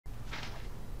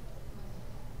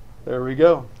There we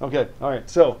go. Okay, all right.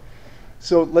 So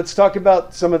let's talk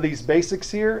about some of these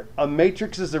basics here. A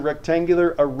matrix is a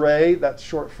rectangular array. That's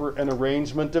short for an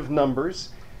arrangement of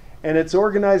numbers. And it's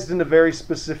organized in a very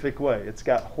specific way. It's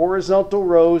got horizontal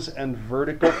rows and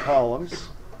vertical columns.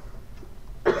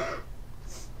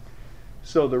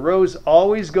 So the rows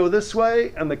always go this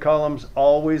way and the columns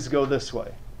always go this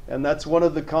way. And that's one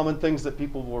of the common things that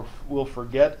people will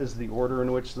forget is the order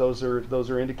in which those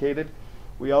are indicated.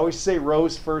 We always say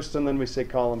rows first and then we say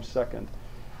columns second.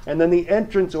 And then the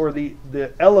entrance or the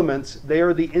elements, they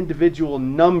are the individual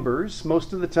numbers.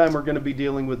 Most of the time we're going to be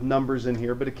dealing with numbers in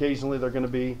here, but occasionally they're going to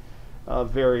be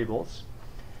variables.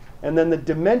 And then the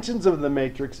dimensions of the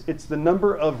matrix, it's the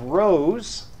number of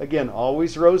rows, again,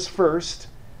 always rows first,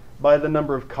 by the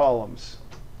number of columns.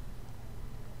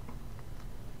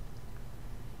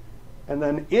 And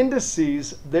then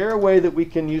indices, they're a way that we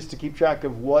can use to keep track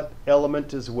of what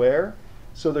element is where.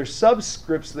 So they're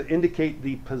subscripts that indicate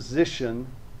the position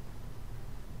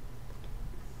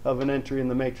of an entry in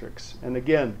the matrix. And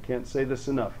again, can't say this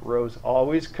enough, rows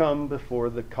always come before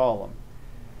the column.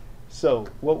 So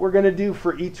what we're going to do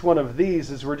for each one of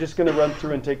these is we're just going to run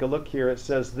through and take a look here. It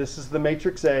says this is the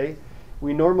matrix A.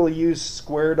 We normally use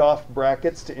squared off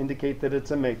brackets to indicate that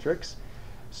it's a matrix.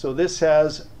 So this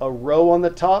has a row on the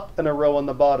top and a row on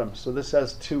the bottom. So this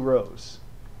has 2 rows.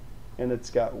 And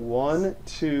it's got 1,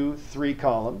 2, 3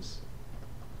 columns.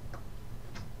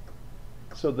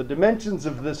 So the dimensions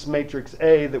of this matrix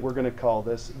A that we're going to call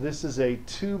this is a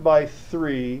 2 by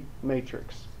 3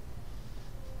 matrix.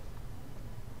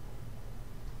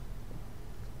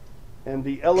 And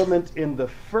the element in the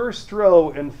first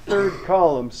row and third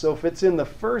column, so if it's in the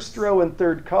first row and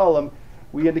third column,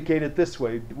 we indicate it this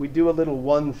way. We do a little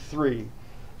 1, 3.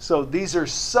 So these are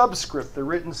subscript. They're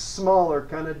written smaller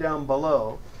kind of down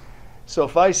below. So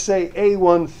if I say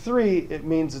A13, it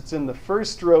means it's in the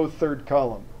first row, third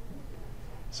column.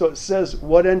 So it says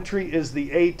what entry is the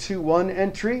A21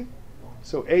 entry?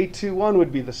 So A21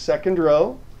 would be the second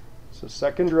row. So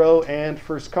second row and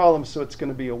first column, so it's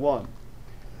going to be a 1.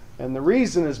 And the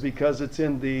reason is because it's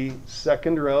in the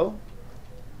second row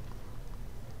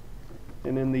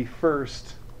and in the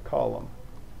first column.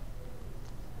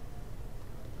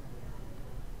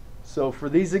 So for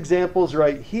these examples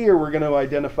right here, we're going to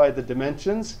identify the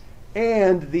dimensions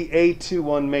and the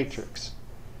A21 matrix.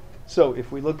 So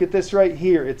if we look at this right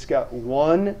here, it's got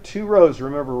 1, 2 rows.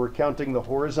 Remember, we're counting the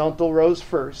horizontal rows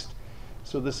first.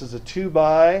 So this is a 2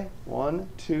 by 1,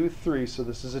 2, 3. So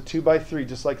this is a 2 by 3,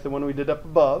 just like the one we did up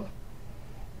above.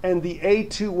 And the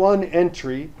A21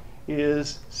 entry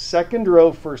is second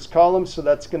row, first column, so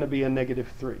that's going to be a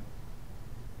 -3.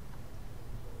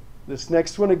 This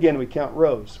next one, again, we count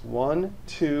rows. 1,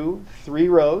 2, 3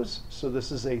 rows. So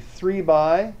this is a 3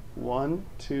 by 1,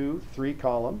 2, 3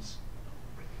 columns.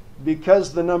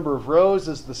 Because the number of rows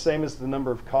is the same as the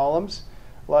number of columns,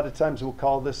 a lot of times we'll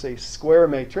call this a square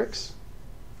matrix.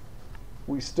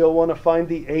 We still want to find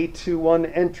the A21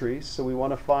 entries, so we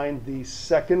want to find the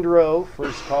second row,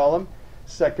 first column.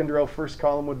 Second row, first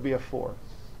column would be a 4.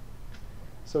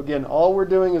 So again, all we're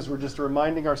doing is we're just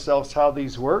reminding ourselves how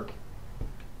these work.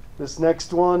 This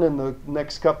next one and the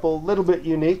next couple, a little bit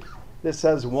unique. This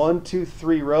has 1, 2,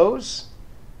 3 rows.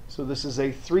 So this is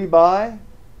a 3 by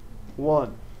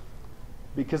 1.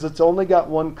 Because it's only got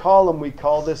 1 column, we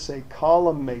call this a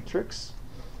column matrix.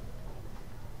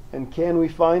 And can we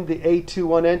find the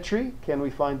A21 entry? Can we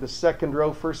find the second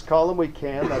row, first column? We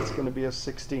can. That's going to be a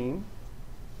 16.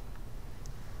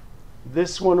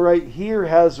 This one right here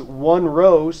has 1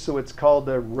 row, so it's called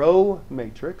a row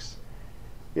matrix.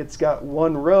 It's got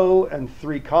 1 row and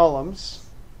 3 columns.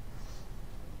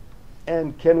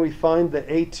 And can we find the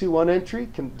A21 entry?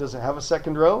 Does it have a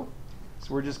second row?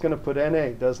 So we're just going to put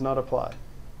NA, does not apply.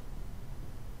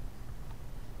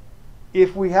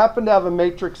 If we happen to have a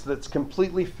matrix that's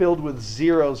completely filled with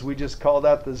zeros, we just call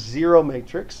that the 0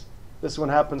 matrix. This one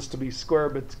happens to be square,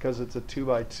 but it's because it's a 2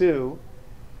 by 2.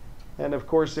 And of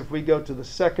course, if we go to the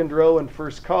second row and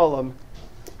first column,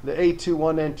 the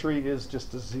A21 entry is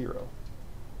just a 0.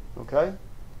 Okay?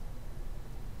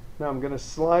 Now I'm going to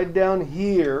slide down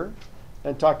here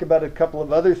and talk about a couple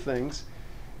of other things.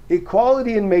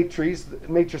 Equality in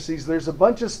matrices, there's a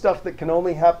bunch of stuff that can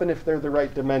only happen if they're the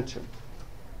right dimension.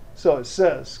 So it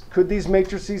says, could these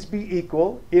matrices be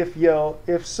equal? If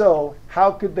so,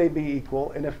 how could they be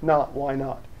equal? And if not, why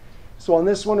not? So on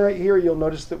this one right here, you'll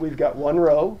notice that we've got 1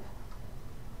 row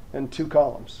and 2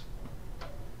 columns.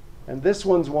 And this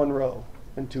one's 1 row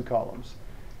and 2 columns.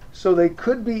 So they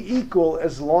could be equal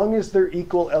as long as they're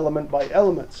equal element by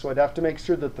element. So I'd have to make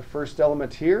sure that the first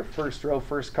element here, first row,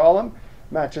 first column,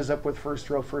 matches up with first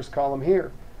row, first column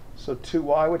here. So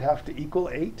 2y would have to equal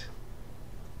 8.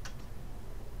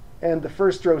 And the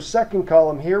first row, second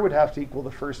column here would have to equal the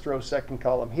first row, second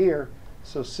column here.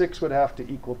 So 6 would have to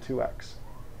equal 2x.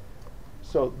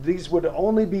 So these would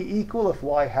only be equal if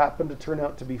y happened to turn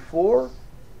out to be 4.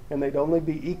 And they'd only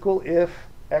be equal if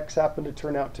x happened to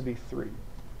turn out to be 3.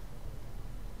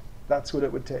 That's what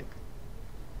it would take.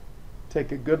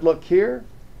 Take a good look here.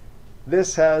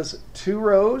 This has 2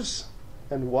 rows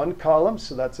and 1 column,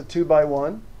 so that's a 2 by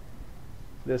 1.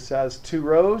 This has 2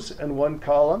 rows and 1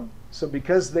 column. So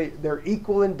because they're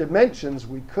equal in dimensions,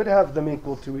 we could have them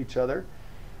equal to each other.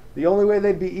 The only way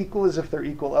they'd be equal is if they're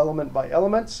equal element by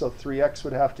element. So 3x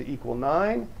would have to equal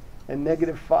 9, and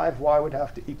negative 5y would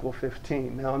have to equal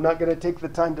 15. Now, I'm not going to take the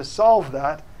time to solve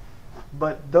that,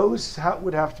 but those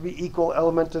would have to be equal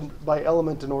element by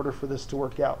element in order for this to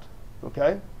work out.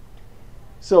 Okay?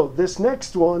 So this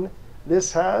next one,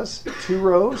 this has 2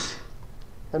 rows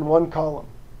and 1 column.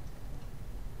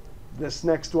 This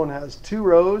next one has 2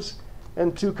 rows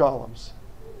and 2 columns.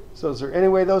 So is there any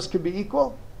way those could be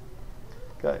equal?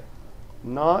 Okay,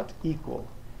 not equal.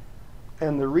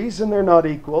 And the reason they're not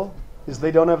equal is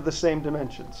they don't have the same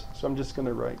dimensions. So I'm just going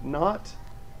to write not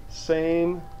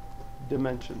same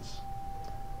dimensions.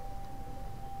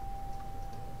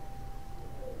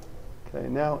 Okay,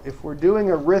 now if we're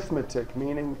doing arithmetic,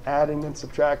 meaning adding and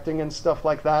subtracting and stuff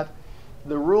like that,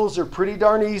 the rules are pretty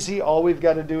darn easy. All we've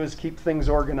got to do is keep things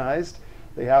organized.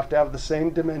 They have to have the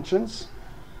same dimensions.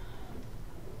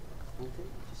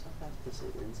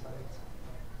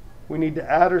 We need to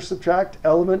add or subtract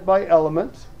element by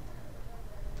element.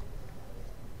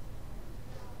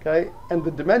 Okay, and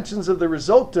the dimensions of the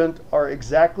resultant are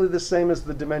exactly the same as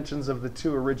the dimensions of the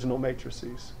 2 original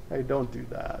matrices. Hey, don't do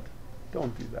that.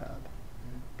 Don't do that.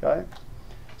 Okay?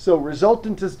 So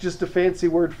resultant is just a fancy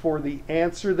word for the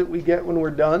answer that we get when we're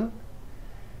done.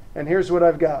 And here's what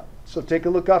I've got. So take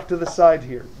a look off to the side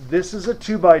here. This is a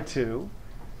 2 by 2.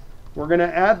 We're going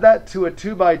to add that to a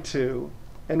 2 by 2,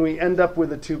 and we end up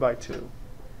with a 2 by 2.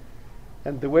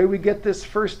 And the way we get this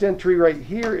first entry right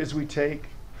here is we take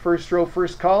first row,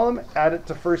 first column, add it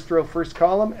to first row, first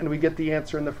column, and we get the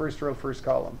answer in the first row, first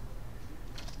column.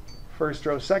 First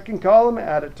row, second column,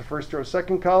 add it to first row,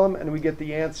 second column, and we get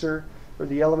the answer, or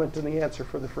the element in the answer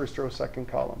for the first row, second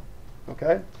column.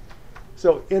 Okay?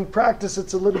 So in practice,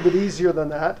 it's a little bit easier than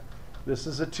that. This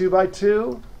is a 2 by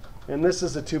 2, and this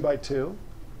is a 2 by 2.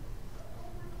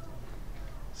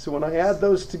 So when I add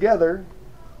those together,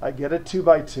 I get a 2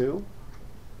 by 2.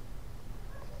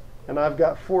 And I've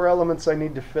got 4 elements I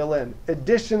need to fill in.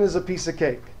 Addition is a piece of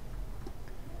cake.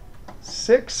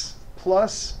 6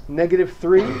 plus negative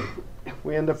 3,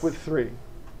 we end up with 3.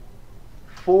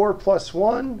 4 plus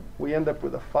 1, we end up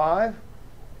with a 5.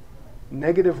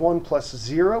 Negative 1 plus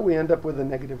 0, we end up with a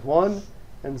negative 1.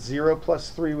 And 0 plus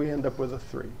 3, we end up with a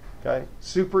 3. Okay?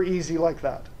 Super easy like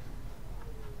that.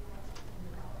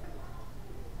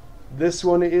 This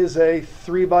one is a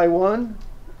 3 by 1.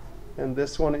 And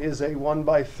this one is a 1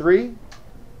 by 3.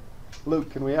 Luke,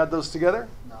 can we add those together?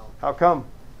 No. How come?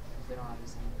 They don't have the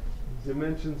same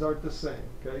Dimensions aren't the same.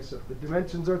 Okay, so if the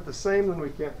dimensions aren't the same, then we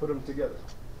can't put them together.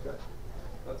 Okay,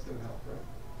 that's going to help,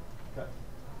 right? Okay.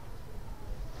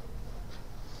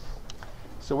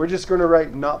 So we're just going to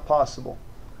write not possible.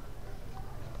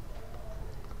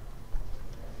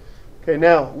 Okay,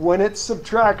 now when it's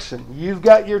subtraction, you've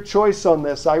got your choice on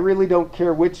this. I really don't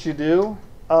care which you do.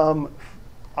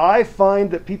 I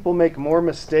find that people make more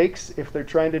mistakes if they're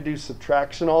trying to do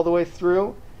subtraction all the way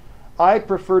through. I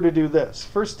prefer to do this.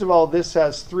 First of all, this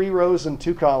has 3 rows and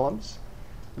 2 columns.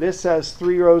 This has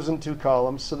 3 rows and 2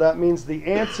 columns. So that means the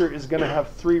answer is going to have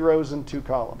 3 rows and 2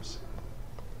 columns.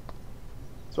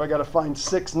 So I got to find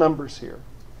 6 numbers here.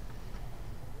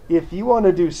 If you want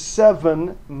to do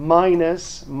 7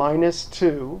 minus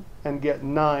 2 and get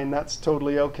 9, that's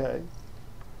totally okay.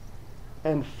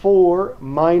 And 4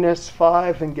 minus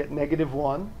 5 and get negative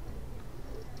 1.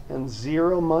 And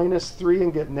 0 minus 3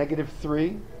 and get negative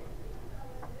 3.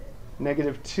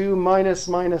 Negative 2 minus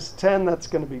 10, that's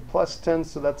going to be plus 10,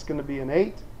 so that's going to be an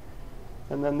 8.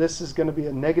 And then this is going to be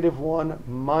a negative 1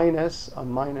 minus a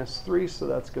minus 3, so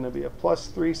that's going to be a plus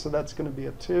 3, so that's going to be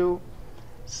a 2.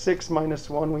 6 minus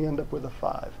 1, we end up with a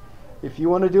 5. If you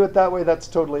want to do it that way, that's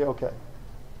totally okay.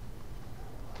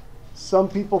 Some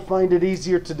people find it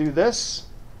easier to do this.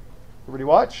 Everybody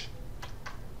watch.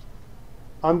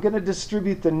 I'm going to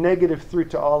distribute the negative through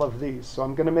to all of these. So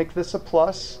I'm going to make this a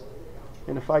plus.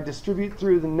 And if I distribute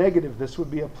through the negative, this would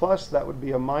be a plus, that would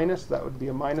be a minus, that would be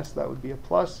a minus, that would be a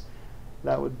plus,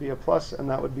 that would be a plus, and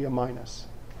that would be a minus.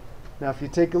 Now if you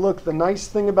take a look, the nice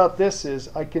thing about this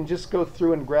is I can just go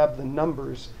through and grab the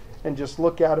numbers and just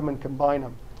look at them and combine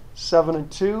them. 7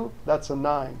 and 2, that's a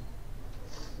 9.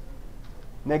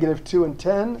 Negative 2 and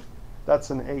 10, that's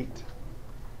an 8.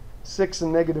 6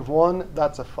 and negative 1,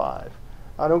 that's a 5.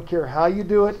 I don't care how you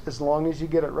do it, as long as you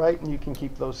get it right and you can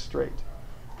keep those straight.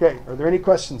 Okay, are there any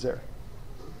questions there?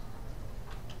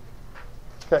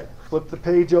 Okay, flip the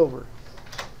page over.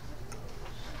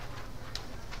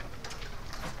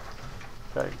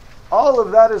 Okay, all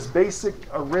of that is basic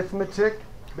arithmetic,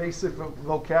 basic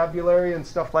vocabulary and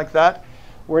stuff like that.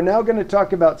 We're now going to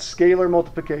talk about scalar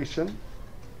multiplication.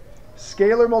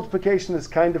 Scalar multiplication is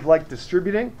kind of like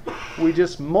distributing. We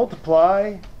just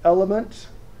multiply element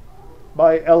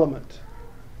by element.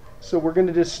 So we're going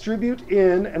to distribute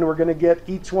in, and we're going to get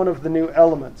each one of the new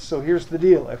elements. So here's the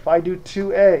deal. If I do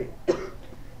 2a,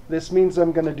 this means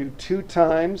I'm going to do 2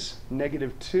 times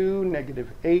negative 2,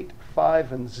 negative 8,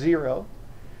 5, and 0.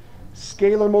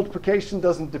 Scalar multiplication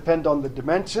doesn't depend on the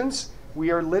dimensions.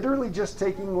 We are literally just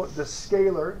taking the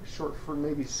scalar, short for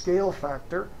maybe scale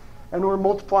factor, and we're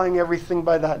multiplying everything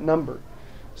by that number.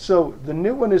 So the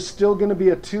new one is still going to be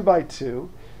a 2 by 2.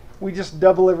 We just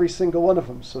double every single one of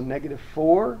them. So negative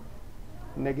 4,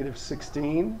 negative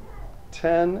 16,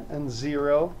 10, and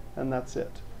 0, and that's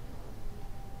it.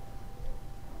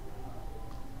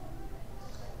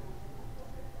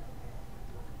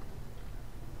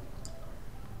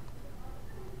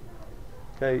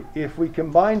 Okay, if we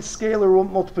combine scalar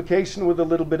multiplication with a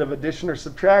little bit of addition or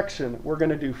subtraction, we're going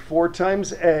to do 4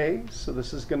 times a. So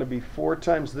this is going to be 4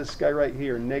 times this guy right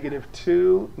here, negative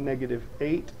 2, negative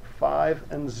 8, 5,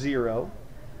 and 0.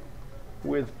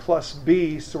 With plus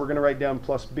b, so we're going to write down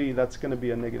plus b. That's going to be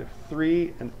a negative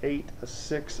 3, an 8, a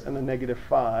 6, and a negative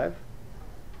 5.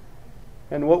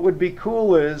 And what would be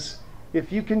cool is,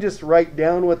 if you can just write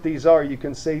down what these are, you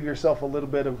can save yourself a little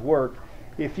bit of work.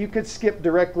 If you could skip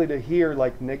directly to here,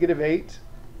 like negative 8,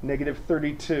 negative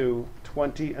 32,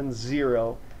 20, and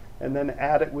 0, and then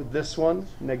add it with this one,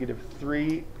 negative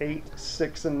 3, 8,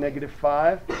 6, and negative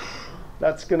 5,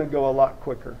 that's going to go a lot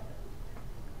quicker.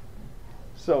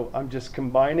 So I'm just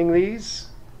combining these,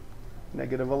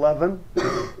 negative 11,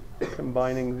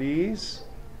 combining these,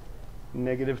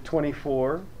 negative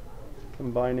 24,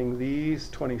 combining these,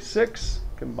 26,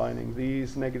 combining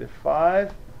these, negative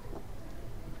 5.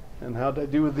 And how did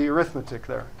I do with the arithmetic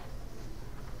there?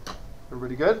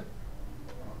 Everybody good?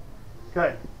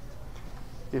 Okay.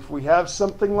 If we have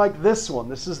something like this one,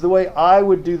 this is the way I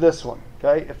would do this one.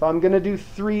 Okay. If I'm going to do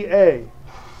 3a,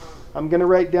 I'm going to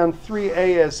write down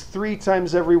 3a as 3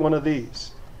 times every one of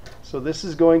these. So this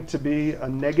is going to be a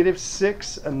negative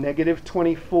 6, a negative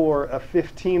 24, a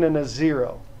 15, and a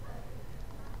 0.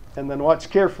 And then watch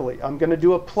carefully. I'm going to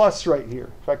do a plus right here.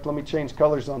 In fact, let me change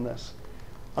colors on this.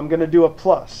 I'm going to do a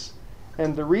plus.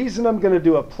 And the reason I'm going to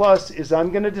do a plus is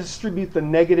I'm going to distribute the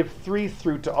negative 3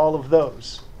 through to all of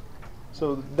those.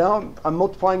 So now I'm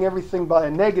multiplying everything by a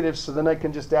negative, so then I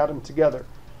can just add them together.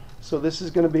 So this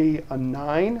is going to be a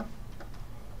 9.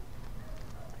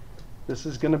 This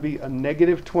is going to be a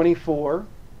negative 24.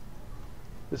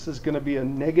 This is going to be a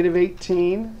negative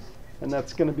 18. And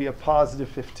that's going to be a positive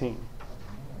 15.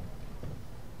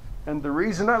 And the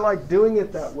reason I like doing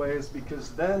it that way is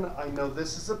because then I know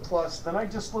this is a plus. Then I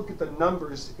just look at the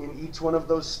numbers in each one of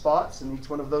those spots, in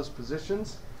each one of those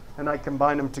positions, and I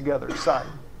combine them together. Side.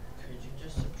 Could you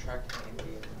just subtract A and B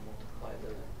and multiply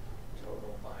the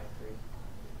total by 3?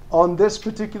 On this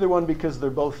particular one, because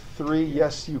they're both 3,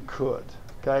 yes, you could.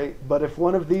 Okay, but if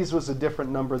one of these was a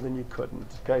different number, then you couldn't.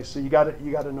 Okay, so you got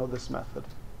to know this method.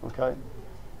 Okay.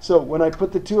 So when I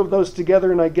put the two of those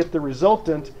together and I get the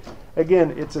resultant,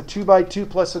 again, it's a 2 by 2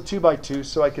 plus a 2 by 2,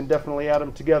 so I can definitely add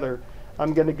them together.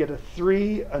 I'm going to get a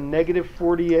 3, a negative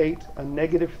 48, a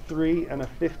negative 3, and a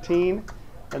 15,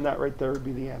 and that right there would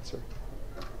be the answer.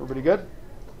 Everybody good?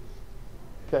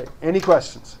 Okay, any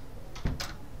questions?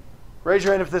 Raise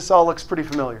your hand if this all looks pretty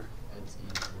familiar. It's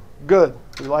easy. Good.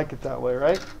 We like it that way,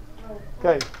 right?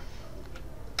 Okay.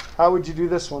 How would you do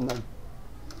this one then?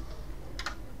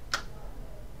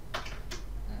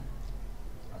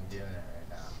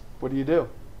 What do you do?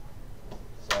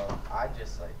 So I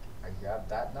just I grab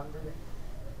that number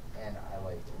and I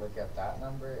look at that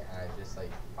number and I just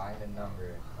find a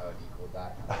number that would equal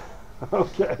that number.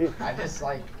 Okay. I just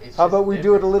it's How about just we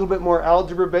do it a little bit more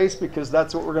algebra based, because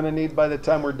that's what we're going to need by the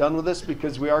time we're done with this,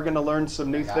 because we are going to learn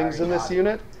some new things in this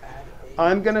unit.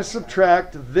 I'm going to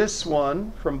subtract this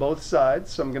one from both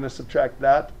sides, so I'm going to subtract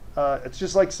that. It's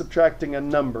just like subtracting a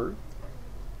number.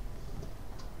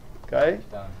 Okay?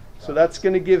 Done. So that's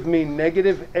going to give me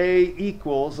negative a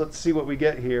equals, let's see what we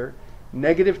get here,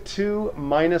 negative 2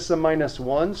 minus a minus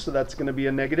 1, so that's going to be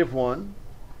a negative 1.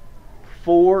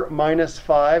 4 minus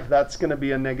 5, that's going to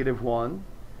be a negative 1.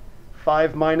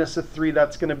 5 minus a 3,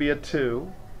 that's going to be a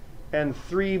 2. And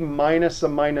 3 minus a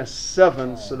minus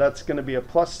 7, so that's going to be a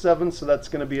plus 7, so that's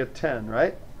going to be a 10,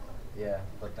 right? Yeah,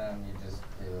 but then you just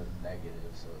do a negative,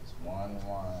 so it's 1,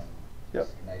 1. Yep.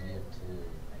 Negative 2, negative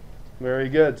 2. Very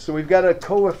good. So we've got a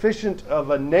coefficient of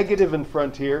a negative in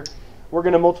front here. We're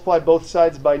going to multiply both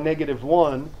sides by negative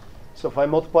 1. So if I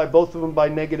multiply both of them by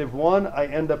negative 1, I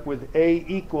end up with A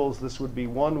equals, this would be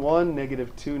 1, 1,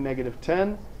 negative 2, negative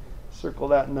 10. Circle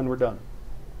that, and then we're done.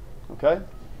 Okay?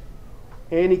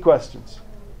 Any questions?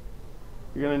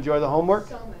 You're going to enjoy the homework?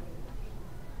 So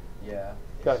many. Yeah,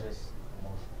 it's Okay. just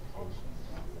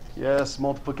multiplication. Yes,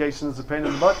 multiplication is a pain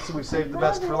in the butt, so we saved the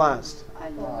best for last. I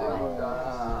love it.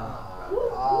 I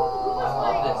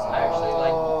love this. I actually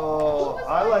like. Oh,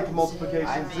 I like I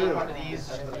multiplication think too. these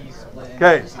split into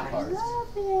Okay. two I parts.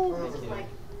 love it. Like,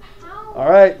 how? All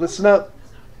right, listen up.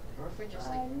 What if we just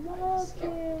I like love skip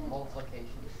it. multiplication?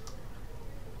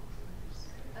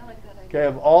 I like that idea. Okay,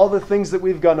 of all the things that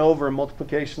we've gone over,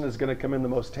 multiplication is going to come in the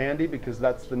most handy because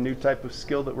that's the new type of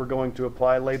skill that we're going to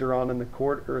apply later on in the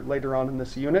or later on in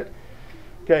this unit.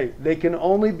 Okay, they can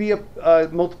only be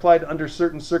multiplied under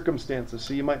certain circumstances,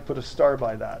 so you might put a star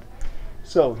by that.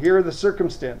 So here are the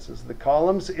circumstances. The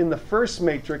columns in the first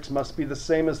matrix must be the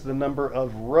same as the number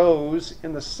of rows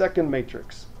in the second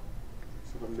matrix.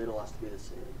 So the middle has to be the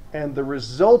same. And the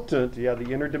resultant, yeah,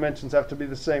 the inner dimensions have to be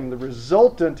the same. The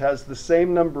resultant has the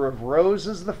same number of rows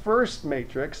as the first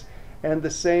matrix and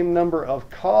the same number of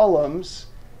columns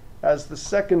as the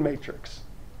second matrix.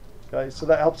 Okay, so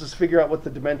that helps us figure out what the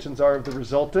dimensions are of the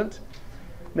resultant.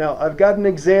 Now, I've got an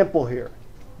example here.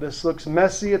 This looks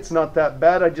messy. It's not that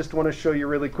bad. I just want to show you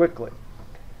really quickly.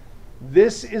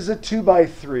 This is a 2 by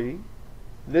 3.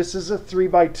 This is a 3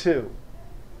 by 2.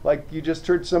 Like you just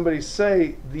heard somebody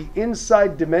say, the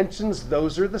inside dimensions,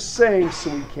 those are the same,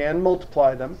 so we can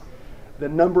multiply them. The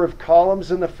number of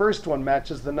columns in the first one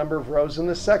matches the number of rows in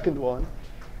the second one.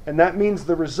 And that means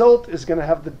the result is going to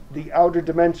have the outer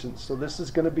dimensions. So this is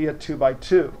going to be a 2 by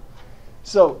 2.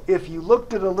 So if you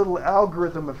looked at a little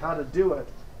algorithm of how to do it,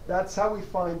 that's how we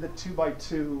find the 2 by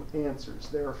 2 answers.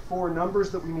 There are 4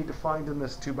 numbers that we need to find in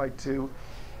this 2 by 2.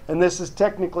 And this is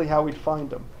technically how we'd find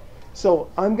them. So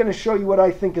I'm going to show you what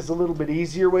I think is a little bit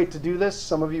easier way to do this.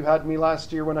 Some of you had me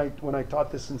last year when I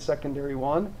taught this in secondary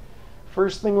 1.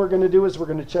 First thing we're going to do is we're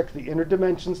going to check the inner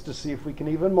dimensions to see if we can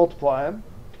even multiply them.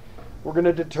 We're going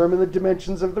to determine the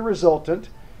dimensions of the resultant.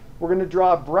 We're going to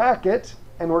draw a bracket,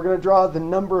 and we're going to draw the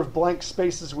number of blank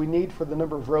spaces we need for the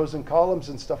number of rows and columns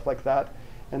and stuff like that.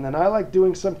 And then I like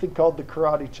doing something called the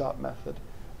karate chop method.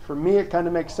 For me, it kind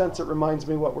of makes sense. It reminds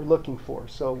me what we're looking for.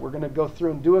 So we're going to go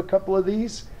through and do a couple of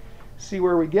these, see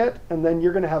where we get, and then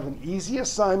you're going to have an easy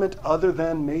assignment other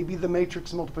than maybe the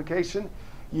matrix multiplication.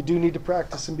 You do need to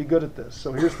practice and be good at this.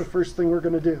 So here's the first thing we're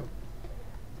going to do.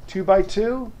 2 by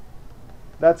 2,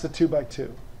 that's a 2 by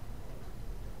 2.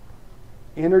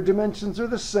 Inner dimensions are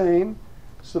the same,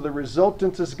 so the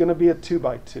resultant is going to be a 2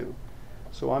 by 2.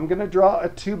 So I'm going to draw a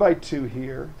 2 by 2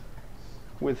 here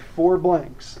with 4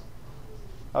 blanks.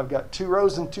 I've got 2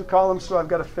 rows and 2 columns, so I've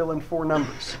got to fill in 4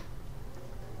 numbers.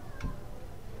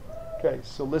 Okay,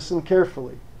 so listen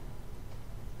carefully.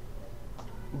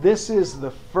 This is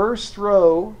the first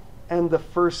row and the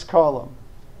first column.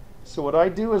 So what I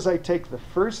do is I take the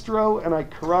first row and I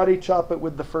karate chop it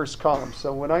with the first column.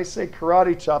 So when I say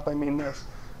karate chop, I mean this.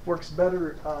 Works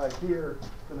better here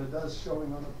than it does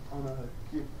showing on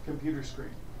a computer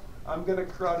screen. I'm going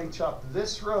to karate chop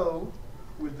this row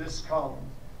with this column.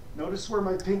 Notice where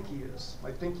my pinky is.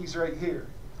 My pinky's right here.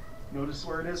 Notice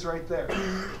where it is right there.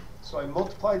 So I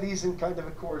multiply these in kind of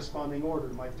a corresponding order.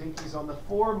 My pinky's on the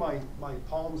 4, my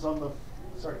palm's on the,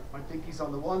 my pinky's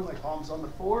on the 1, my palm's on the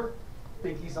 4,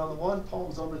 pinky's on the 1,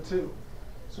 palm's on the 2.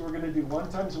 So we're going to do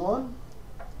 1 times 1,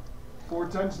 4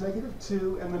 times negative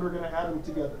 2, and then we're going to add them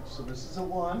together. So this is a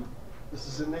 1, this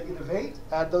is a negative 8.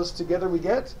 Add those together, we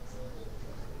get,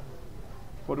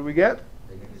 what do we get?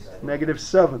 Negative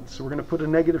 7. So we're going to put a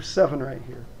negative 7 right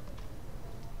here.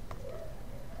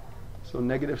 So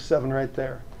negative 7 right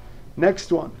there.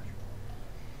 Next one.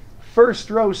 First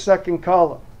row, second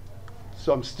column.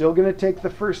 So I'm still going to take the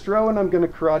first row and I'm going to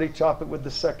karate chop it with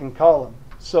the second column.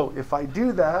 So if I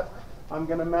do that, I'm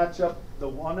going to match up the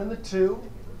 1 and the 2,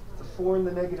 the 4 and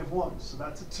the negative 1. So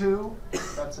that's a 2,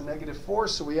 that's a negative 4,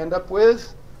 so we end up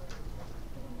with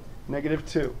negative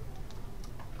 2.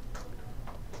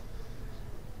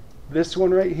 This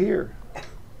one right here.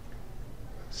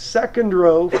 Second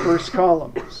row, first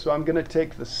column. So I'm going to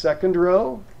take the second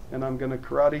row and I'm going to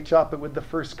karate chop it with the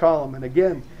first column. And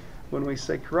again, when we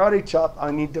say karate chop, I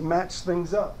need to match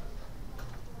things up.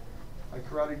 I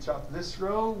karate chop this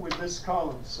row with this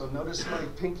column. So notice my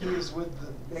pinky is with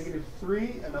the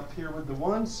 -3 and up here with the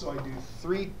 1. So I do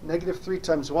 -3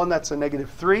 times 1, that's a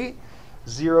 -3.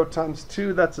 0 times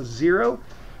 2, that's a 0.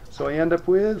 So I end up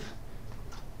with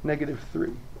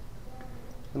 -3.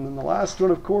 And then the last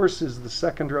one, of course, is the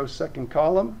second row, second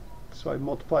column. So I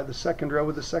multiply the second row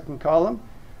with the second column.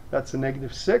 That's a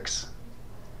 -6.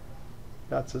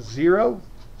 That's a 0.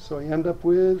 So I end up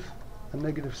with a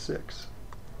 -6.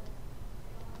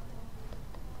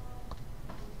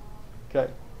 Okay,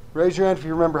 raise your hand if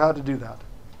you remember how to do that.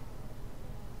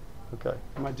 Okay,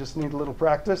 you might just need a little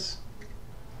practice.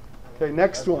 Okay,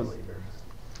 next one.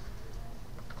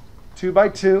 2 by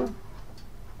 2.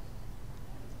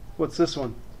 What's this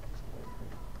one?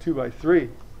 2 by 3.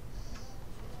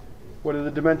 What are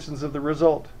the dimensions of the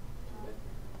result?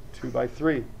 2 by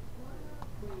 3.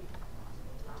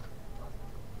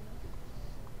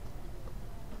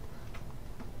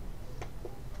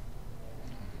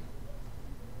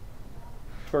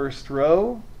 First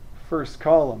row, first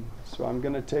column. So I'm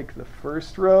going to take the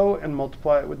first row and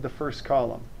multiply it with the first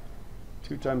column.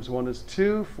 2 times 1 is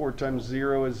 2. 4 times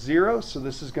 0 is 0. So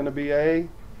this is going to be a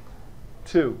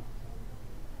 2.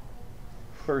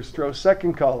 First row,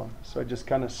 second column. So I just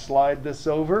kind of slide this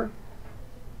over.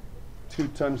 2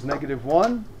 times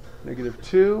 -1,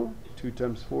 -2. 2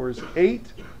 times 4 is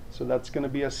 8. So that's going to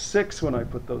be a 6 when I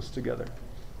put those together.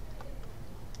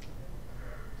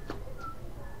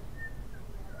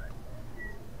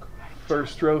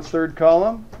 First row, third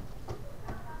column,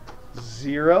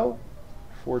 0.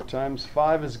 4 times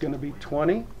 5 is going to be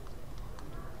 20.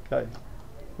 Okay.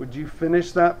 Would you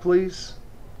finish that, please?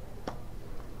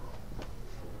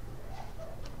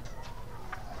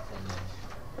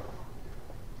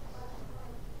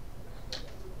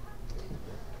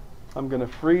 I'm going to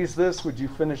freeze this. Would you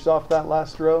finish off that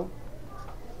last row?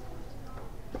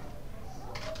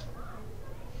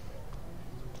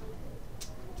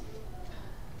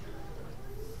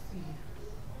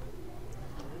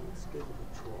 Let's give it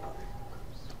a try.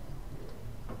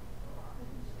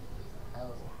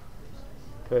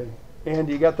 Okay.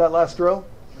 Andy, you got that last row?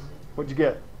 What'd you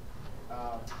get?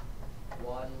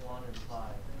 1, 1, and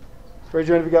 5. Raise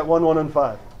your hand if you got 1, 1, and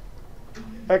 5.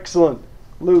 Excellent.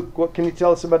 Luke, what can you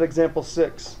tell us about example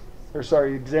 6? Or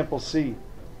sorry, example C.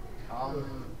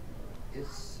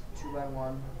 It's 2 by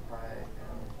 1 by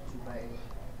 2 by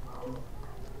 2.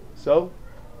 So?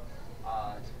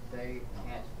 They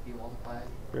can't be multiplied.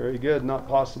 Very good. Not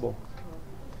possible.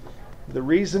 The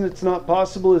reason it's not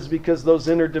possible is because those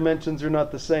inner dimensions are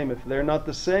not the same. If they're not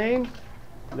the same,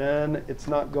 then it's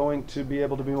not going to be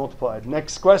able to be multiplied.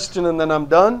 Next question, and then I'm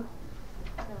done.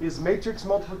 Is matrix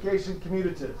multiplication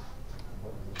commutative?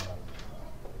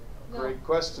 No. Great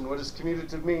question. What does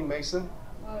commutative mean, Mason?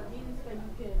 It means that you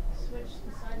can switch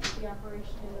the sides of the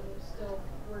operation and it will still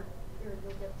work, or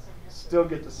you'll get the same answer. Still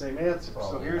get the same answer.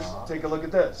 So here's, take a look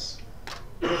at this.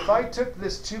 If I took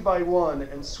this 2 by 1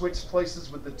 and switched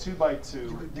places with the 2 by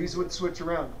 2, these would switch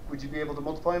around. Would you be able to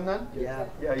multiply them then? Yeah.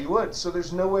 Yeah, you would. So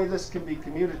there's no way this can be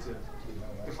commutative.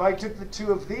 If I took the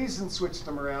 2 of these and switched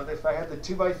them around, if I had the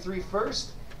 2 by 3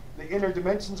 first, the inner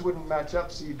dimensions wouldn't match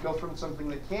up, so you'd go from something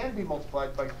that can be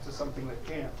multiplied by to something that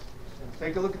can't.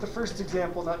 Take a look at the first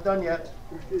example, not done yet.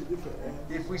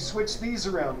 If we switch these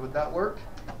around, would that work?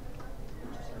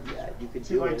 Yeah, you could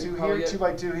 2 do by it. 2 here, 2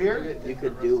 by 2 here. You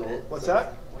could do it. What's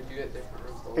that? Would you get different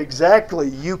results? Exactly.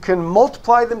 You can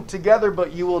multiply them together,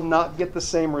 but you will not get the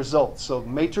same result. So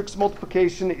matrix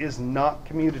multiplication is not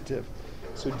commutative.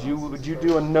 So would you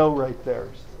do a no right there?